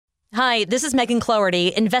Hi, this is Megan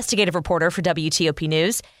Cloherty, investigative reporter for WTOP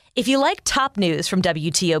News. If you like top news from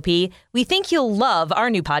WTOP, we think you'll love our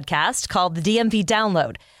new podcast called The DMV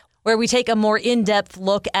Download, where we take a more in-depth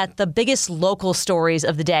look at the biggest local stories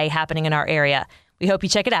of the day happening in our area. We hope you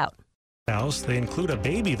check it out. They include a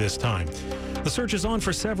baby this time. The search is on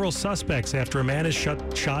for several suspects after a man is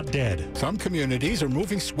shot dead. Some communities are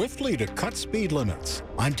moving swiftly to cut speed limits.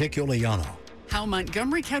 I'm Dick Iuliano. How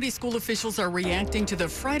Montgomery County school officials are reacting to the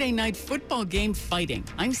Friday night football game fighting.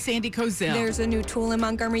 I'm Sandy Kozel. There's a new tool in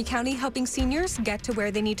Montgomery County helping seniors get to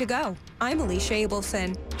where they need to go. I'm Alicia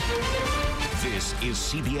Abelson. This is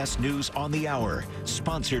CBS News on the Hour,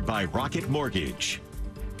 sponsored by Rocket Mortgage.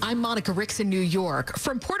 I'm Monica Ricks in New York.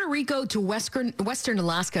 From Puerto Rico to Western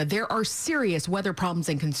Alaska, there are serious weather problems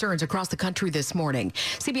and concerns across the country this morning.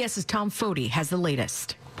 CBS's Tom Foti has the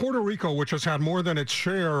latest. Puerto Rico, which has had more than its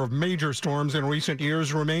share of major storms in recent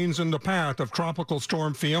years, remains in the path of Tropical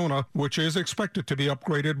Storm Fiona, which is expected to be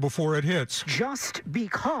upgraded before it hits. Just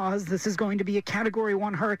because this is going to be a Category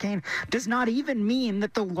 1 hurricane does not even mean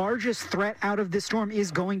that the largest threat out of this storm is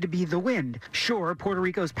going to be the wind. Sure, Puerto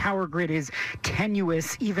Rico's power grid is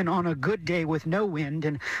tenuous even on a good day with no wind,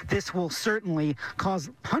 and this will certainly cause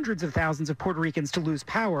hundreds of thousands of Puerto Ricans to lose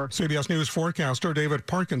power. CBS News forecaster David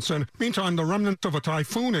Parkinson. Meantime, the remnant of a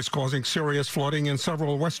typhoon is causing serious flooding in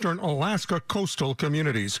several western Alaska coastal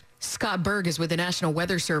communities. Scott Berg is with the National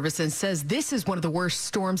Weather Service and says this is one of the worst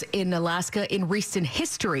storms in Alaska in recent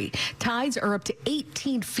history. Tides are up to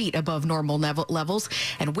 18 feet above normal levels,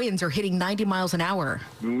 and winds are hitting 90 miles an hour.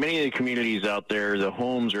 Many of the communities out there, the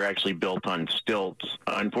homes are actually built on stilts.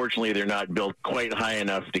 Unfortunately, they're not built quite high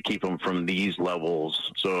enough to keep them from these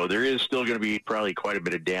levels. So there is still going to be probably quite a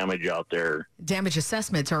bit of damage out there. Damage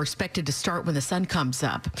assessments are expected to start when the sun comes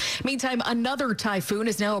up. Meantime, another typhoon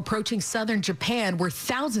is now approaching southern Japan, where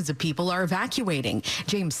thousands of people are evacuating.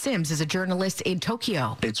 James Sims is a journalist in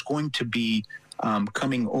Tokyo. It's going to be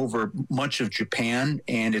coming over much of Japan,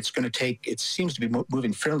 and it seems to be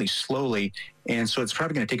moving fairly slowly, and so it's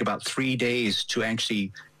probably going to take about 3 days to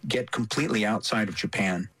actually get completely outside of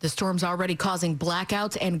Japan. The storm's already causing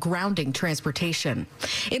blackouts and grounding transportation.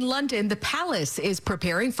 In London, the palace is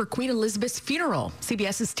preparing for Queen Elizabeth's funeral.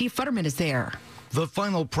 CBS's Steve Futterman is there. The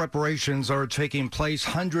final preparations are taking place.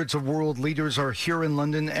 Hundreds of world leaders are here in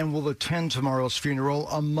London and will attend tomorrow's funeral,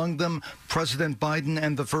 among them President Biden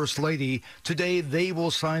and the First Lady. Today, they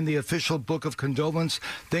will sign the official book of condolence,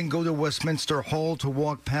 then go to Westminster Hall to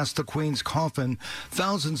walk past the Queen's coffin.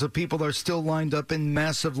 Thousands of people are still lined up in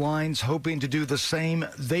massive lines, hoping to do the same.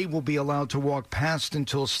 They will be allowed to walk past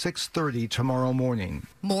until 6:30 tomorrow morning.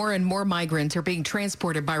 More and more migrants are being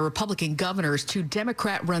transported by Republican governors to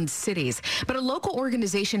Democrat-run cities, but a local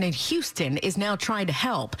organization in Houston is now trying to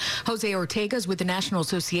help. Jose Ortega is with the National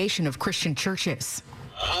Association of Christian Churches.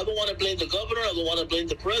 I don't want to blame the governor. I don't want to blame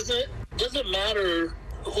the president. It doesn't matter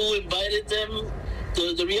who invited them.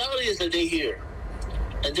 The reality is that they're here,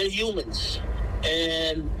 and they're humans,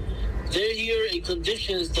 and they're here in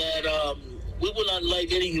conditions that we would not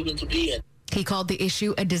like any human to be in. He called the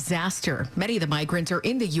issue a disaster. Many of the migrants are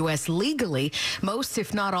in the U.S. legally. Most,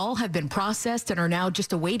 if not all, have been processed and are now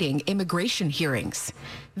just awaiting immigration hearings.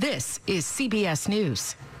 This is CBS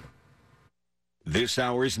News. This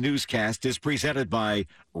hour's newscast is presented by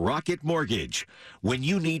Rocket Mortgage. When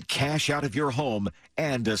you need cash out of your home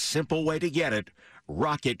and a simple way to get it,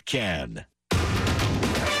 Rocket can.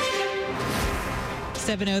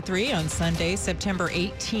 7:03 on Sunday, September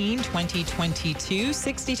 18, 2022.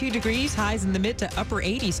 62 degrees, highs in the mid to upper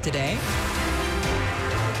 80s today.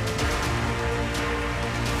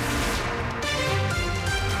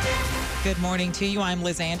 Good morning to you. I'm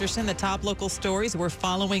Liz Anderson. The top local stories we're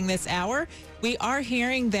following this hour. We are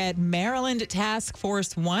hearing that Maryland Task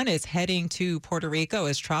Force 1 is heading to Puerto Rico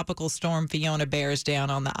as Tropical Storm Fiona bears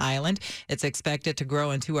down on the island. It's expected to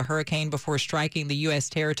grow into a hurricane before striking the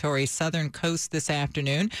U.S. territory's southern coast this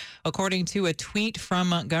afternoon. According to a tweet from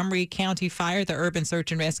Montgomery County Fire, the urban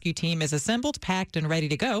search and rescue team is assembled, packed, and ready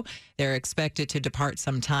to go. They're expected to depart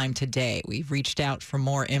sometime today. We've reached out for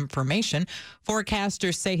more information.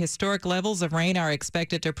 Forecasters say historic levels of rain are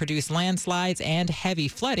expected to produce landslides and heavy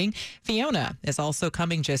flooding. Fiona is also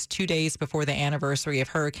coming just 2 days before the anniversary of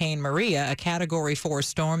Hurricane Maria, a Category 4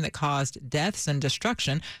 storm that caused deaths and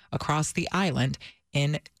destruction across the island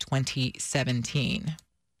in 2017.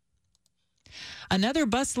 Another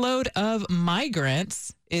busload of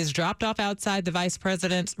migrants is dropped off outside the vice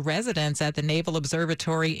president's residence at the Naval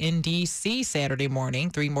Observatory in D.C. Saturday morning.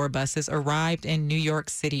 3 more buses arrived in New York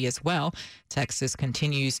City as well. Texas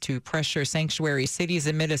continues to pressure sanctuary cities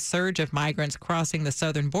amid a surge of migrants crossing the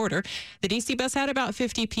southern border. The D.C. bus had about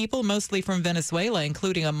 50 people, mostly from Venezuela,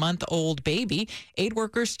 including a month-old baby. Aid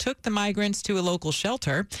workers took the migrants to a local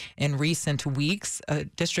shelter. In recent weeks,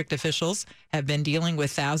 district officials have been dealing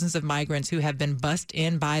with thousands of migrants who have been bussed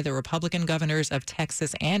in by the Republican governors of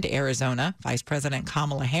Texas and Arizona. Vice President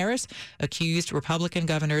Kamala Harris accused Republican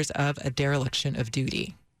governors of a dereliction of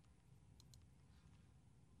duty.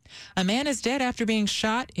 A man is dead after being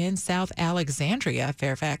shot in South Alexandria.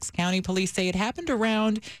 Fairfax County police say it happened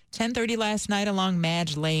around 10:30 last night along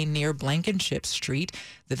Madge Lane near Blankenship Street.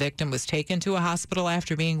 The victim was taken to a hospital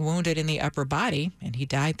after being wounded in the upper body, and he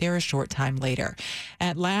died there a short time later.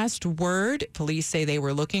 At last word, police say they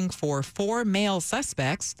were looking for 4 male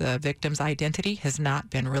suspects. The victim's identity has not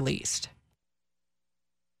been released.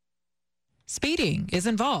 Speeding is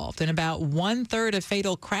involved in about 1/3 of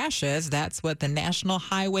fatal crashes. That's what the National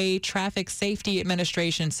Highway Traffic Safety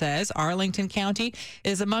Administration says. Arlington County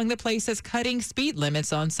is among the places cutting speed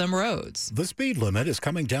limits on some roads. The speed limit is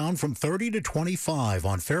coming down from 30 to 25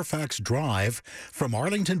 on Fairfax Drive from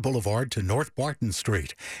Arlington Boulevard to North Barton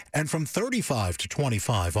Street, and from 35 to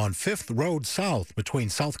 25 on 5th Road South between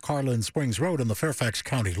South Carlin Springs Road and the Fairfax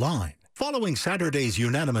County line. Following Saturday's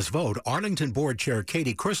unanimous vote, Arlington Board Chair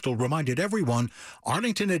Katie Crystal reminded everyone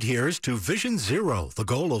Arlington adheres to Vision Zero, the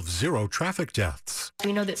goal of 0 traffic deaths.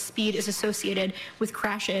 We know that speed is associated with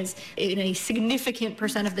crashes in a significant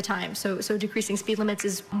 % of the time. So decreasing speed limits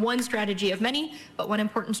is one strategy of many, but one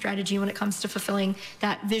important strategy when it comes to fulfilling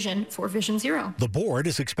that vision for Vision Zero. The board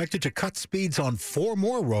is expected to cut speeds on 4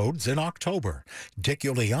 more roads in October. Dick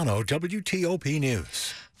Iuliano, WTOP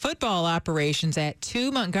News. Football operations at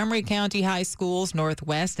 2 Montgomery County high schools,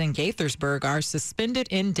 Northwest and Gaithersburg, are suspended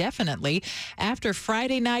indefinitely after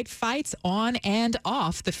Friday night fights on and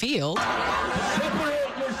off the field.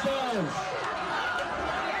 Separate yourselves.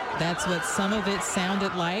 That's what some of it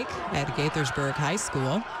sounded like at Gaithersburg High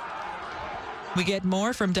School. We get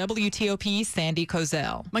more from WTOP's Sandy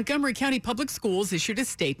Kozel. Montgomery County Public Schools issued a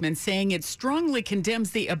statement saying it strongly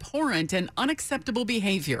condemns the abhorrent and unacceptable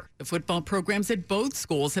behavior. The football programs at both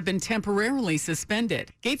schools have been temporarily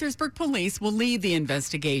suspended. Gaithersburg police will lead the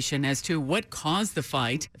investigation as to what caused the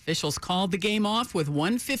fight. Officials called the game off with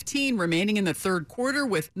 1:15 remaining in the third quarter,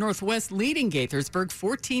 with Northwest leading Gaithersburg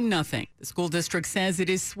 14-0. The school district says it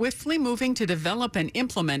is swiftly moving to develop and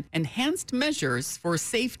implement enhanced measures for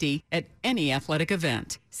safety at any athletic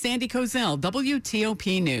event. Sandy Kozel,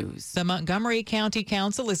 WTOP News. The Montgomery County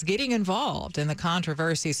Council is getting involved in the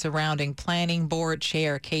controversy surrounding Planning Board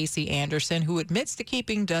Chair Casey Anderson, who admits to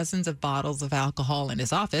keeping dozens of bottles of alcohol in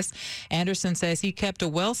his office. Anderson says he kept a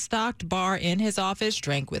well-stocked bar in his office,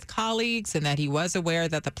 drank with colleagues, and that he was aware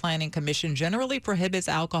that the Planning Commission generally prohibits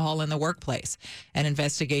alcohol in the workplace. An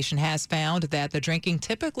investigation has found that the drinking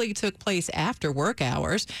typically took place after work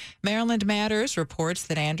hours. Maryland Matters reports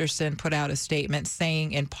that Anderson put out a statement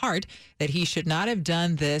saying in part that he should not have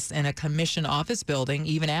done this in a commission office building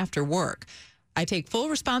even after work. I take full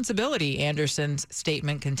responsibility, Anderson's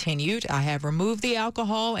statement continued. I have removed the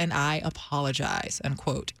alcohol and I apologize,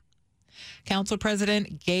 unquote. Council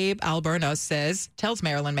President Gabe Albornoz tells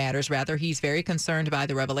Maryland Matters, he's very concerned by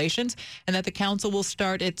the revelations and that the council will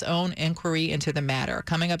start its own inquiry into the matter.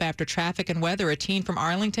 Coming up after traffic and weather, a teen from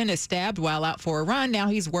Arlington is stabbed while out for a run. Now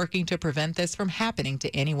he's working to prevent this from happening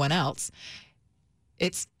to anyone else.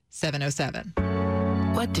 It's 7:07.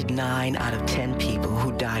 What did 9 out of 10 people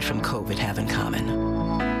who died from COVID have in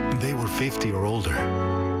common? They were 50 or older.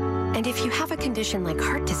 And if you have a condition like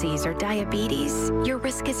heart disease or diabetes, your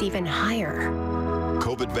risk is even higher.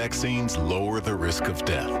 COVID vaccines lower the risk of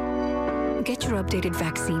death. Get your updated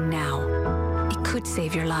vaccine now. It could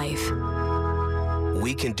save your life.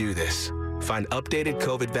 We can do this. Find updated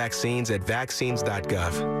COVID vaccines at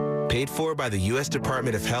vaccines.gov. Paid for by the U.S.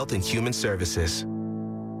 Department of Health and Human Services.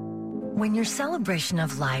 When your celebration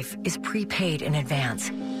of life is prepaid in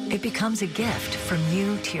advance, it becomes a gift from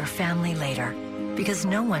you to your family later, because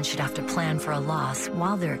no one should have to plan for a loss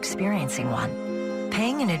while they're experiencing one.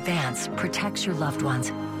 Paying in advance protects your loved ones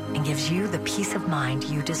and gives you the peace of mind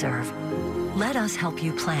you deserve. Let us help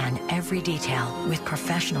you plan every detail with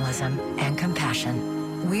professionalism and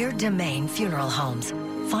compassion. We're Domain Funeral Homes.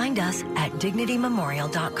 Find us at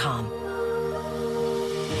DignityMemorial.com.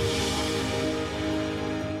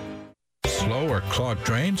 Slow or clogged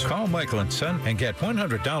drains? Call Michael & Son and get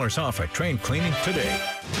 $100 off a drain cleaning today.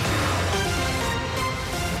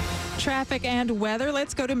 Traffic and weather.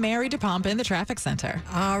 Let's go to Mary DePompa in the traffic center.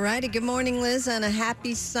 All righty. Good morning, Liz, and a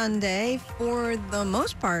happy Sunday. For the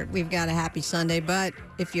most part, we've got a happy Sunday, but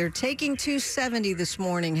if you're taking 270 this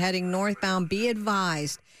morning, heading northbound, be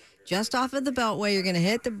advised. Just off of the Beltway, you're going to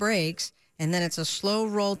hit the brakes, and then it's a slow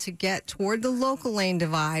roll to get toward the local lane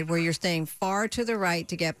divide where you're staying far to the right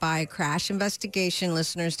to get by a crash investigation.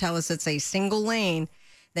 Listeners tell us it's a single lane.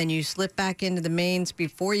 Then you slip back into the mains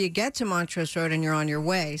before you get to Montrose Road and you're on your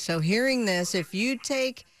way. So hearing this, if you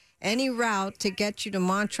take any route to get you to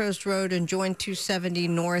Montrose Road and join 270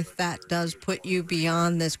 North, that does put you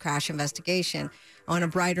beyond this crash investigation. On a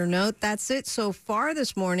brighter note, that's it so far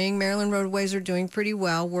this morning. Maryland roadways are doing pretty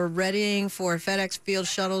well. We're readying for FedEx Field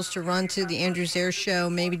shuttles to run to the Andrews Air Show.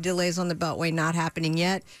 Maybe delays on the Beltway not happening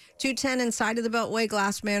yet. 210 inside of the Beltway,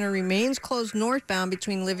 Glass Manor remains closed northbound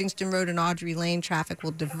between Livingston Road and Audrey Lane. Traffic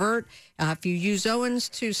will divert. If you use Owens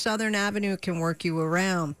to Southern Avenue, it can work you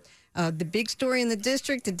around. The big story in the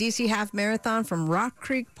district, the D.C. Half Marathon from Rock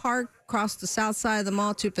Creek Park across the south side of the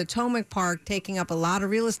mall to Potomac Park, taking up a lot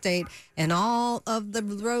of real estate, and all of the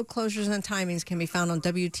road closures and timings can be found on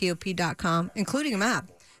WTOP.com, including a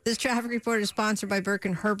map. This traffic report is sponsored by Burke &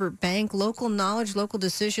 Herbert Bank. Local knowledge, local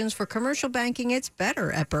decisions. For commercial banking, it's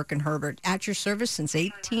better at Burke & Herbert. At your service since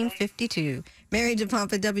 1852. Mary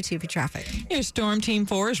DePompa, WTOP Traffic. Here's Storm Team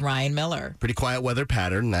 4's Ryan Miller. Pretty quiet weather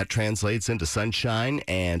pattern. That translates into sunshine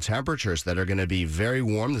and temperatures that are going to be very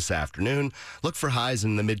warm this afternoon. Look for highs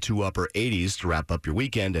in the mid to upper 80s to wrap up your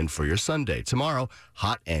weekend and for your Sunday. Tomorrow,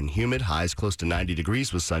 hot and humid. Highs close to 90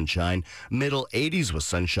 degrees with sunshine. Middle 80s with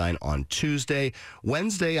sunshine on Tuesday.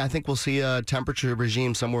 Wednesday, I think we'll see a temperature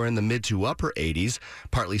regime somewhere in the mid to upper 80s.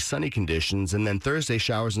 Partly sunny conditions. And then Thursday,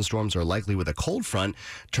 showers and storms are likely with a cold front,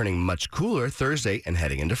 turning much cooler Thursday and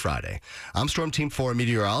heading into Friday. I'm Storm Team 4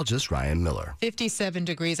 meteorologist Ryan Miller. 57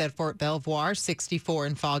 degrees at Fort Belvoir, 64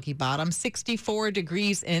 in Foggy Bottom, 64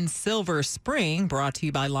 degrees in Silver Spring, brought to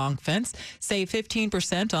you by Long Fence. Save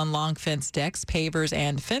 15% on Long Fence decks, pavers,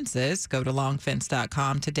 and fences. Go to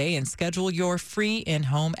longfence.com today and schedule your free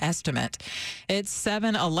in-home estimate. It's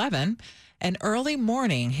 7:11. An early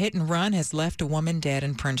morning hit and run has left a woman dead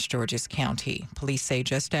in Prince George's County. Police say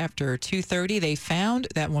just after 2:30, they found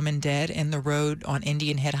that woman dead in the road on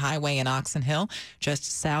Indian Head Highway in Oxon Hill, just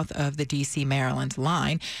south of the D.C. Maryland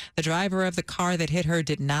line. The driver of the car that hit her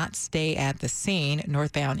did not stay at the scene.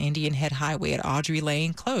 Northbound Indian Head Highway at Audrey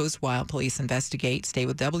Lane closed while police investigate. Stay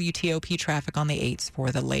with WTOP Traffic on the 8s for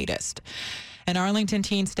the latest. An Arlington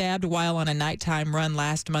teen stabbed while on a nighttime run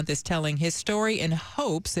last month is telling his story in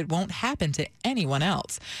hopes it won't happen to anyone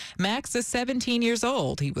else. Max is 17 years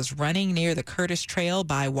old. He was running near the Curtis Trail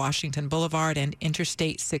by Washington Boulevard and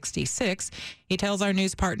Interstate 66. He tells our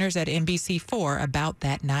news partners at NBC4 about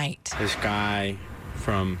that night. This guy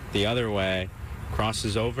from the other way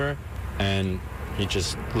crosses over, and he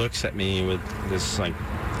just looks at me with this,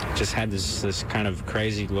 just had this kind of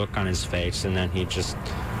crazy look on his face, and then he just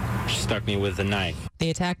stuck me with a knife.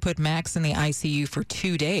 The attack put Max in the ICU for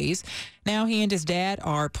 2 days. Now he and his dad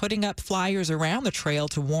are putting up flyers around the trail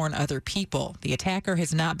to warn other people. The attacker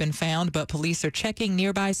has not been found, but police are checking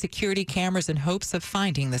nearby security cameras in hopes of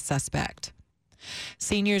finding the suspect.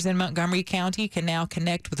 Seniors in Montgomery County can now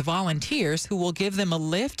connect with volunteers who will give them a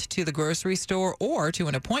lift to the grocery store or to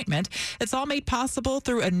an appointment. It's all made possible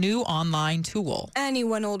through a new online tool.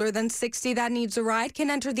 Anyone older than 60 that needs a ride can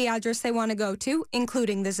enter the address they want to go to,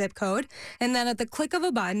 including the zip code. And then at the click of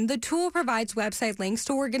a button, the tool provides website links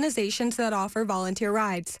to organizations that offer volunteer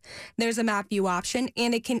rides. There's a map view option,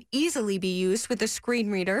 and it can easily be used with a screen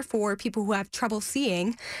reader for people who have trouble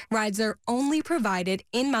seeing. Rides are only provided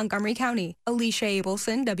in Montgomery County. Alicia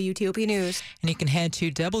Abelson, WTOP News. And you can head to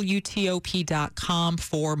WTOP.com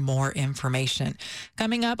for more information.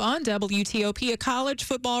 Coming up on WTOP, a college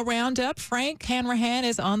football roundup. Frank Hanrahan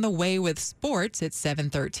is on the way with sports at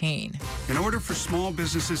 7:13. In order for small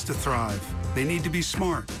businesses to thrive, they need to be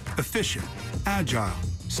smart, efficient, agile,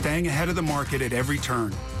 staying ahead of the market at every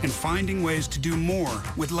turn, and finding ways to do more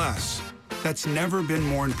with less. That's never been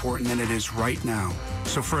more important than it is right now.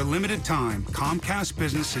 So for a limited time, Comcast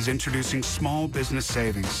Business is introducing Small Business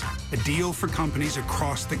Savings, a deal for companies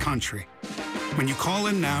across the country. When you call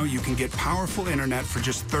in now, you can get powerful internet for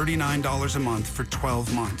just $39 a month for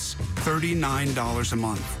 12 months. $39 a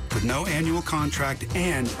month with no annual contract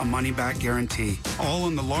and a money-back guarantee. All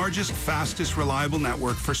on the largest, fastest, reliable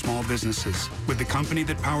network for small businesses with the company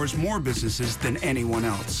that powers more businesses than anyone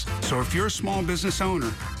else. So if you're a small business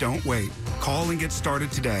owner, don't wait. Call and get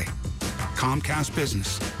started today. Comcast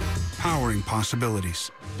Business, powering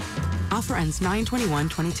possibilities. Offer ends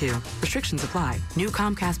 9/21/22. Restrictions apply. New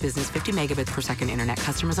Comcast Business 50 megabits per second internet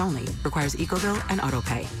customers only. Requires EcoBill and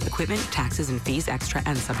AutoPay. Equipment, taxes, and fees extra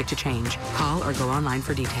and subject to change. Call or go online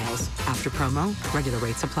for details. After promo, regular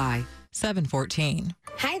rates apply. 7:14.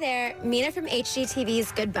 Hi there, Mina from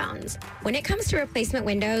HGTV's Good Bones. When it comes to replacement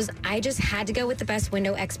windows, I just had to go with the best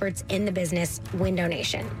window experts in the business, Window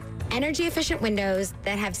Nation. Energy-efficient windows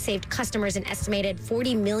that have saved customers an estimated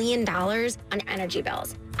 $40 million on energy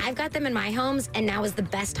bills. I've got them in my homes, and now is the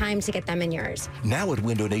best time to get them in yours. Now at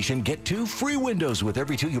Window Nation, get 2 free windows with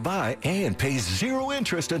every 2 you buy and pay 0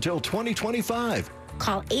 interest until 2025.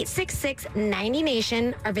 Call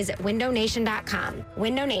 866-90-NATION or visit windownation.com.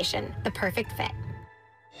 Window Nation, the perfect fit.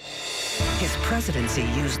 His presidency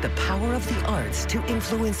used the power of the arts to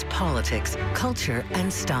influence politics, culture,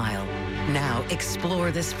 and style. Now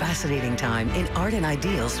explore this fascinating time in Art and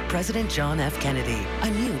Ideals President John F. Kennedy, a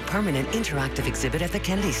new permanent interactive exhibit at the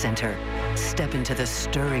Kennedy Center. Step into the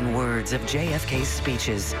stirring words of JFK's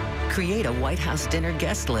speeches. Create a White House dinner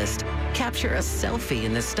guest list. Capture a selfie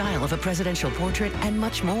in the style of a presidential portrait, and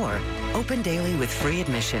much more. Open daily with free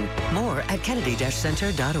admission. More at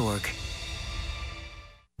kennedy-center.org.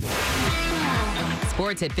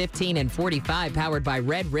 Sports at 15 and 45, powered by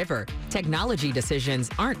Red River. Technology decisions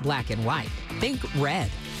aren't black and white. Think red.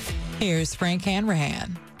 Here's Frank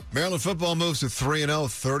Hanrahan. Maryland football moves to 3-0,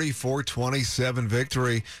 34-27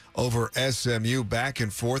 victory over SMU. Back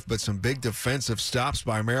and forth, but some big defensive stops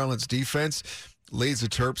by Maryland's defense leads the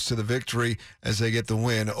Terps to the victory as they get the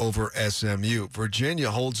win over SMU. Virginia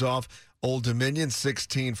holds off Old Dominion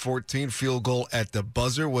 16-14. Field goal at the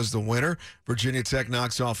buzzer was the winner. Virginia Tech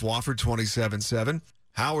knocks off Wofford 27-7.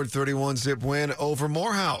 Howard 31-zip win over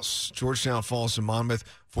Morehouse. Georgetown falls to Monmouth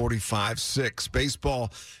 45-6.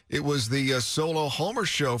 Baseball, it was the solo homer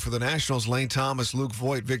show for the Nationals. Lane Thomas, Luke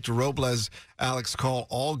Voigt, Victor Robles, Alex Call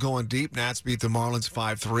all going deep. Nats beat the Marlins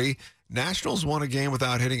 5-3. Nationals won a game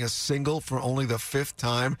without hitting a single for only the 5th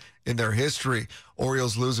time in their history.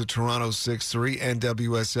 Orioles lose at Toronto 6-3.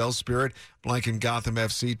 NWSL Spirit blanking Gotham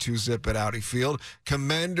FC 2-zip at Audi Field.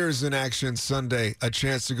 Commanders in action Sunday. A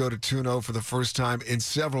chance to go to 2-0 for the first time in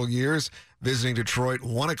several years. Visiting Detroit,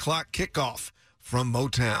 1 o'clock kickoff from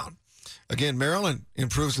Motown. Again, Maryland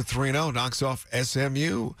improves to 3-0, knocks off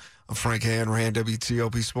SMU. I'm Frank Hanrahan,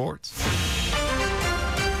 WTOP Sports.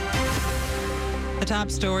 The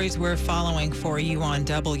top stories we're following for you on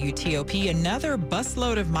WTOP. Another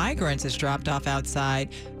busload of migrants is dropped off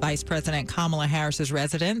outside Vice President Kamala Harris's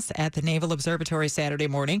residence at the Naval Observatory Saturday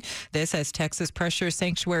morning. This as Texas pressures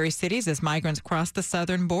sanctuary cities as migrants cross the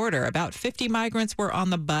southern border. About 50 migrants were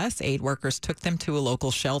on the bus. Aid workers took them to a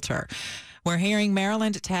local shelter. We're hearing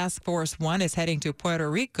Maryland Task Force 1 is heading to Puerto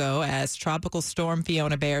Rico as Tropical Storm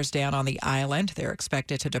Fiona bears down on the island. They're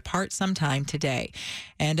expected to depart sometime today.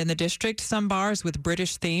 And in the district, some bars with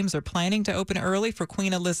British themes are planning to open early for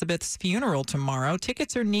Queen Elizabeth's funeral tomorrow.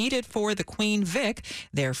 Tickets are needed for the Queen Vic.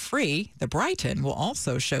 They're free. The Brighton will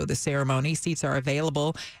also show the ceremony. Seats are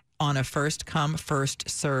available on a first-come,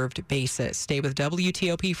 first-served basis. Stay with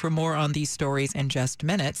WTOP for more on these stories in just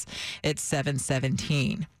minutes. It's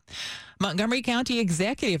 7:17. Montgomery County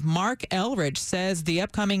Executive Mark Elridge says the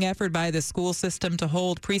upcoming effort by the school system to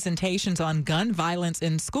hold presentations on gun violence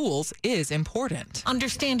in schools is important.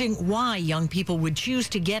 Understanding why young people would choose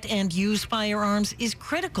to get and use firearms is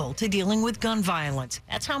critical to dealing with gun violence.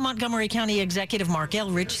 That's how Montgomery County Executive Mark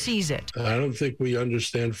Elridge sees it. I don't think we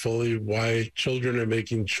understand fully why children are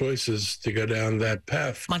making choices to go down that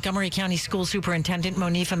path. Montgomery County School Superintendent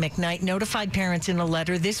Monifa McKnight notified parents in a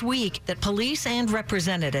letter this week that police and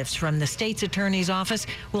representatives from the state's attorney's office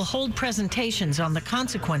will hold presentations on the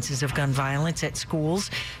consequences of gun violence at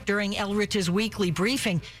schools. During Elridge's weekly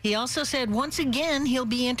briefing, he also said once again he'll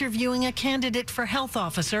be interviewing a candidate for health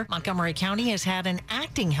officer. Montgomery County has had an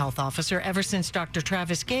acting health officer ever since Dr.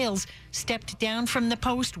 Travis Gales stepped down from the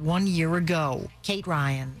post 1 year ago. Kate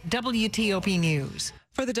Ryan, WTOP News.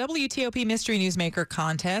 For the WTOP Mystery Newsmaker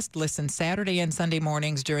contest, listen Saturday and Sunday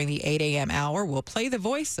mornings during the 8 a.m. hour. We'll play the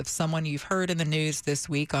voice of someone you've heard in the news this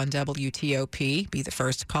week on WTOP. Be the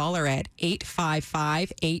first caller at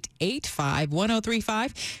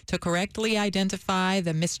 855-885-1035 to correctly identify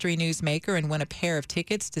the Mystery Newsmaker and win a pair of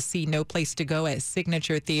tickets to see No Place to Go at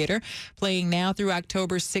Signature Theater. Playing now through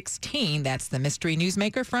October 16. That's the Mystery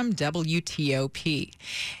Newsmaker from WTOP.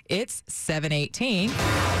 It's 7:18.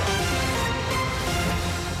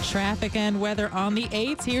 Traffic and weather on the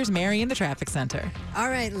 8s. Here's Mary in the traffic center. All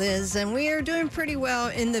right, Liz, and we are doing pretty well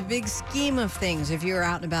in the big scheme of things if you're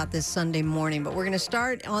out and about this Sunday morning. But we're going to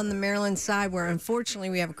start on the Maryland side where, unfortunately,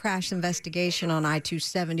 we have a crash investigation on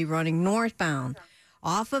I-270 running northbound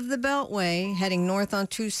Off of the Beltway, heading north on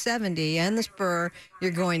 270 and the spur, you're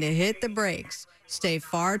going to hit the brakes. Stay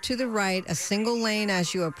far to the right, a single lane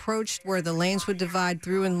as you approach where the lanes would divide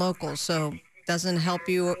through in local, so doesn't help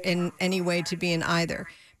you in any way to be in either.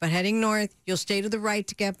 But heading north, you'll stay to the right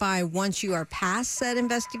to get by. Once you are past said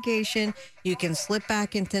investigation, you can slip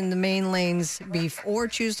back into the main lanes or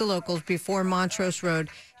choose the locals before Montrose Road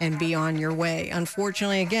and be on your way.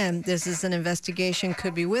 Unfortunately, again, this is an investigation,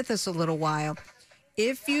 could be with us a little while.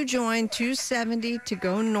 If you join 270 to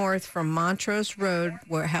go north from Montrose Road,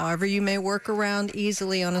 however you may work around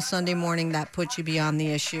easily on a Sunday morning, that puts you beyond the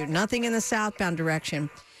issue. Nothing in the southbound direction.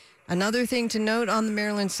 Another thing to note on the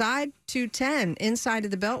Maryland side, 210 inside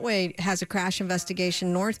of the Beltway has a crash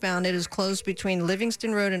investigation northbound. It is closed between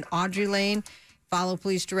Livingston Road and Audrey Lane. Follow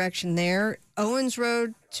police direction there. Owens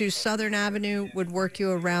Road to Southern Avenue would work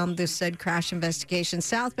you around this said crash investigation.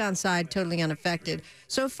 Southbound side, totally unaffected.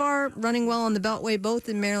 So far, running well on the Beltway, both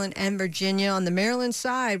in Maryland and Virginia. On the Maryland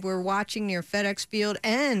side, we're watching near FedEx Field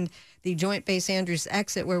and the Joint Base Andrews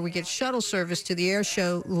exit where we get shuttle service to the air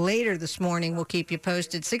show later this morning. We'll keep you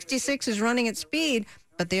posted. 66 is running at speed,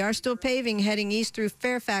 but they are still paving heading east through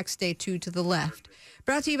Fairfax. Stay 2 to the left.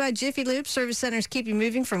 Brought to you by Jiffy Lube. Service centers keep you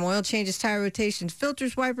moving, from oil changes, tire rotations,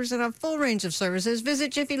 filters, wipers, and a full range of services.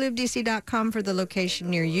 Visit JiffyLubeDC.com for the location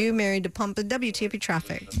near you. Married to Pump and WTOP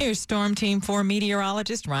traffic. Here's Storm Team 4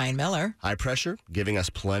 meteorologist Ryan Miller. High pressure giving us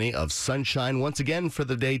plenty of sunshine once again for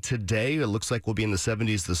the day today. It looks like we'll be in the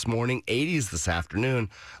 70s this morning, 80s this afternoon.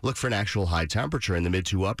 Look for an actual high temperature in the mid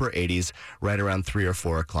to upper 80s right around 3 or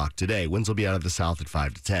 4 o'clock today. Winds will be out of the south at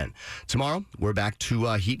 5 to 10. Tomorrow, we're back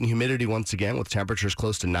to heat and humidity once again with temperatures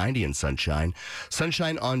close to 90 and sunshine.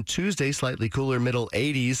 Sunshine on Tuesday, slightly cooler middle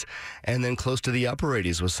 80s, and then close to the upper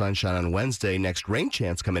 80s with sunshine on Wednesday. Next rain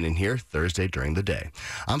chance coming in here Thursday during the day.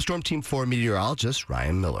 I'm Storm Team 4 meteorologist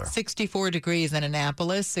Ryan Miller. 64 degrees in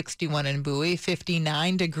Annapolis, 61 in Bowie,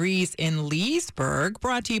 59 degrees in Leesburg.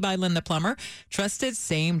 Brought to you by Lynn the Plumber. Trusted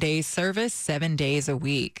same-day service 7 days a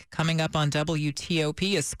week. Coming up on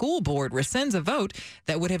WTOP, a school board rescinds a vote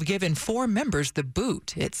that would have given 4 members the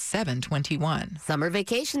boot. It's 7:21. Summer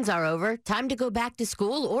vacations are over. Time to go back to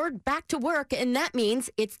school or back to work, and that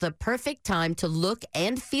means it's the perfect time to look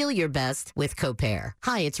and feel your best with Copair.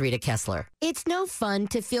 Hi, it's Rita Kessler. It's no fun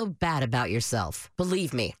to feel bad about yourself.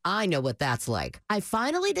 Believe me, I know what that's like. I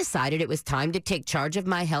finally decided it was time to take charge of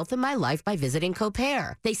my health and my life by visiting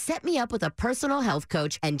Copair. They set me up with a personal health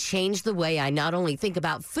coach and changed the way I not only think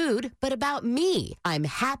about food, but about me. I'm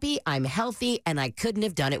happy, I'm healthy, and I couldn't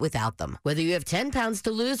have done it without them. Whether you have 10 pounds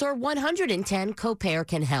to lose or 110, Copair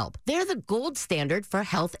can help. They're the gold standard for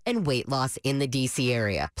health and weight loss in the D.C.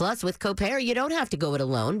 area. Plus, with Copair, you don't have to go it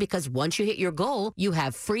alone, because once you hit your goal, you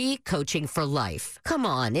have free coaching for life. Come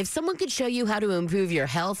on, if someone could show you how to improve your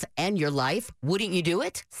health and your life, wouldn't you do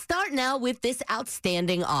it? Start now with this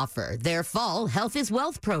outstanding offer, their Fall Health is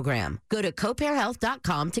Wealth program. Go to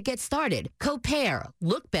copairhealth.com to get started. Copair.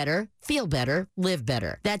 Look better, feel better, live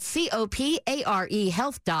better. That's COPARE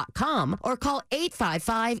health.com or call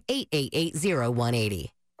 855-888-0180.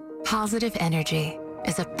 Positive energy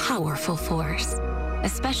is a powerful force,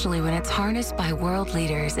 especially when it's harnessed by world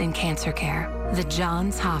leaders in cancer care. The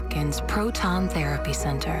Johns Hopkins Proton Therapy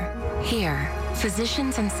Center. Here,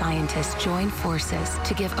 physicians and scientists join forces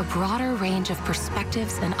to give a broader range of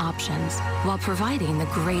perspectives and options while providing the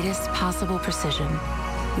greatest possible precision.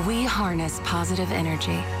 We harness positive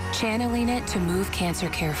energy, channeling it to move cancer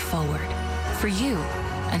care forward. For you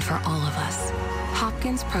and for all of us.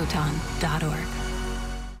 HopkinsProton.org.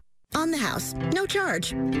 On the house, no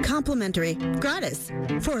charge, complimentary, gratis.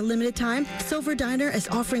 For a limited time, Silver Diner is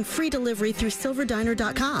offering free delivery through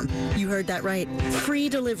silverdiner.com. You heard that right. Free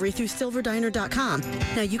delivery through silverdiner.com.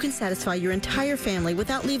 Now you can satisfy your entire family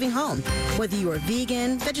without leaving home. Whether you are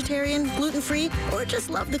vegan, vegetarian, gluten-free, or just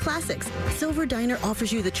love the classics, Silver Diner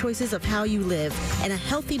offers you the choices of how you live and a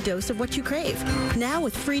healthy dose of what you crave. Now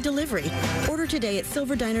with free delivery. Order today at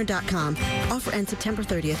silverdiner.com. Offer ends September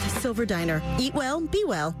 30th. Silver Diner. Eat well, be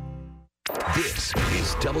well. This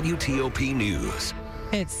is WTOP News.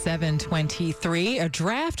 It's 7:23. A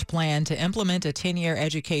draft plan to implement a 10-year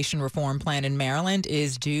education reform plan in Maryland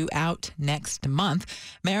is due out next month.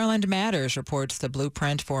 Maryland Matters reports the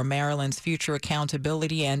blueprint for Maryland's future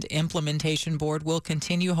accountability and implementation board will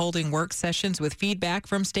continue holding work sessions with feedback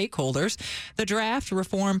from stakeholders. The draft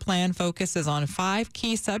reform plan focuses on 5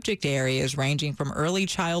 key subject areas ranging from early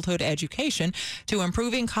childhood education to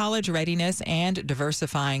improving college readiness and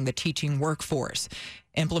diversifying the teaching workforce.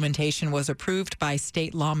 Implementation was approved by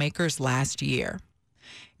state lawmakers last year.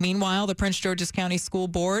 Meanwhile, the Prince George's County School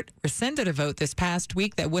Board rescinded a vote this past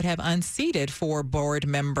week that would have unseated 4 board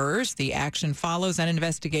members. The action follows an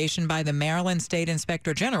investigation by the Maryland State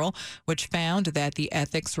Inspector General, which found that the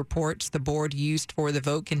ethics reports the board used for the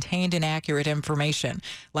vote contained inaccurate information.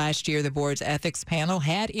 Last year, the board's ethics panel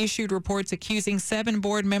had issued reports accusing 7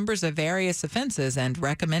 board members of various offenses and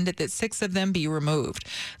recommended that 6 of them be removed.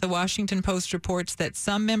 The Washington Post reports that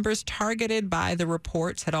some members targeted by the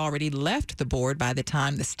reports had already left the board by the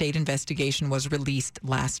time the state investigation was released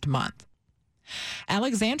last month.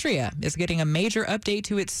 Alexandria is getting a major update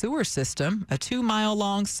to its sewer system. A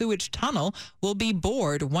 2-mile-long sewage tunnel will be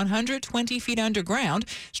bored 120 feet underground,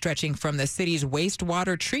 stretching from the city's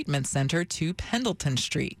wastewater treatment center to Pendleton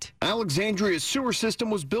Street. Alexandria's sewer system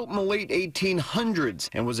was built in the late 1800s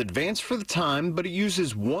and was advanced for the time, but it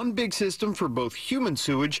uses one big system for both human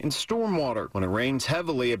sewage and stormwater. When it rains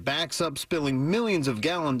heavily, it backs up, spilling millions of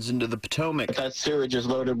gallons into the Potomac. That sewage is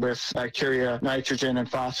loaded with bacteria, nitrogen, and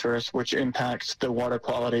phosphorus, which impacts the water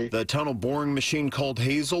quality. The tunnel boring machine called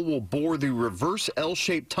Hazel will bore the reverse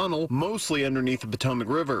L-shaped tunnel mostly underneath the Potomac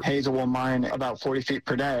River. Hazel will mine about 40 feet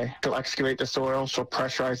per day. She'll excavate the soil, she'll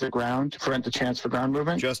pressurize the ground to prevent the chance for ground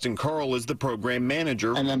movement. Justin Carl is the program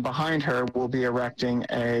manager. And then behind her, we'll be erecting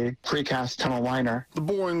a precast tunnel liner. The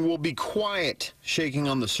boring will be quiet. Shaking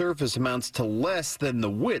on the surface amounts to less than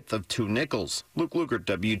the width of 2 nickels. Luke Lukert,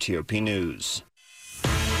 WTOP News.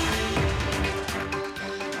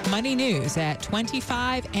 Money News at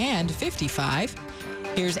 25 and 55.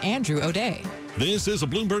 Here's Andrew O'Day. This is a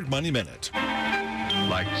Bloomberg Money Minute.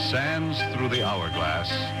 Like sands through the hourglass,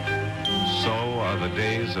 so are the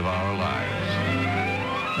days of our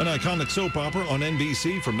lives. An iconic soap opera on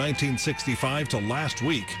NBC from 1965 to last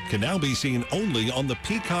week can now be seen only on the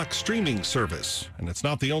Peacock streaming service. And it's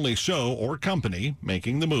not the only show or company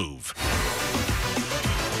making the move.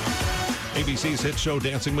 ABC's hit show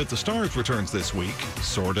Dancing with the Stars returns this week,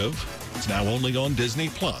 sort of. It's now only on Disney+.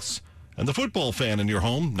 And the football fan in your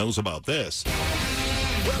home knows about this.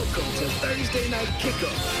 Welcome to Thursday Night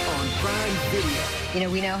Kickoff on Prime Video. You know,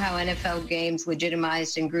 we know how NFL games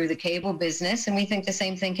legitimized and grew the cable business, and we think the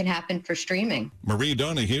same thing can happen for streaming. Marie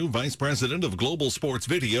Donahue, Vice President of Global Sports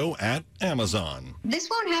Video at Amazon. This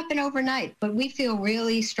won't happen overnight, but we feel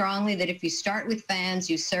really strongly that if you start with fans,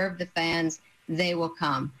 you serve the fans, they will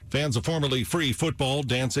come. Fans of formerly free football,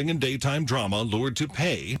 dancing, and daytime drama lured to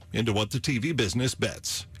pay into what the TV business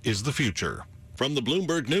bets is the future. From the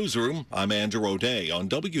Bloomberg Newsroom, I'm Andrew O'Day on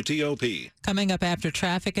WTOP. Coming up after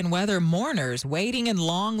traffic and weather, mourners waiting in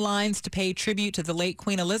long lines to pay tribute to the late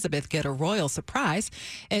Queen Elizabeth get a royal surprise.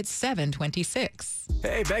 It's 7:26.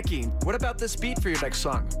 Hey, Becky, what about this beat for your next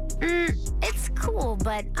song? It's cool,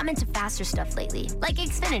 but I'm into faster stuff lately, like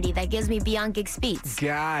Xfinity that gives me beyond gig speeds.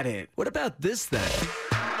 Got it. What about this then?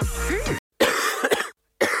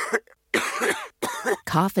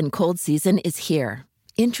 Cough and cold season is here.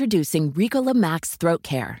 Introducing Ricola Max Throat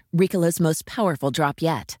Care, Ricola's most powerful drop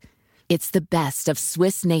yet. It's the best of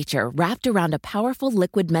Swiss nature wrapped around a powerful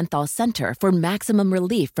liquid menthol center for maximum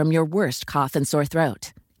relief from your worst cough and sore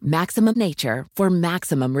throat. Maximum nature for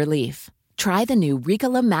maximum relief. Try the new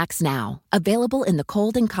Ricola Max now, available in the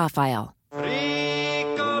cold and cough aisle.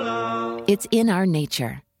 Ricola. It's in our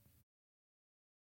nature.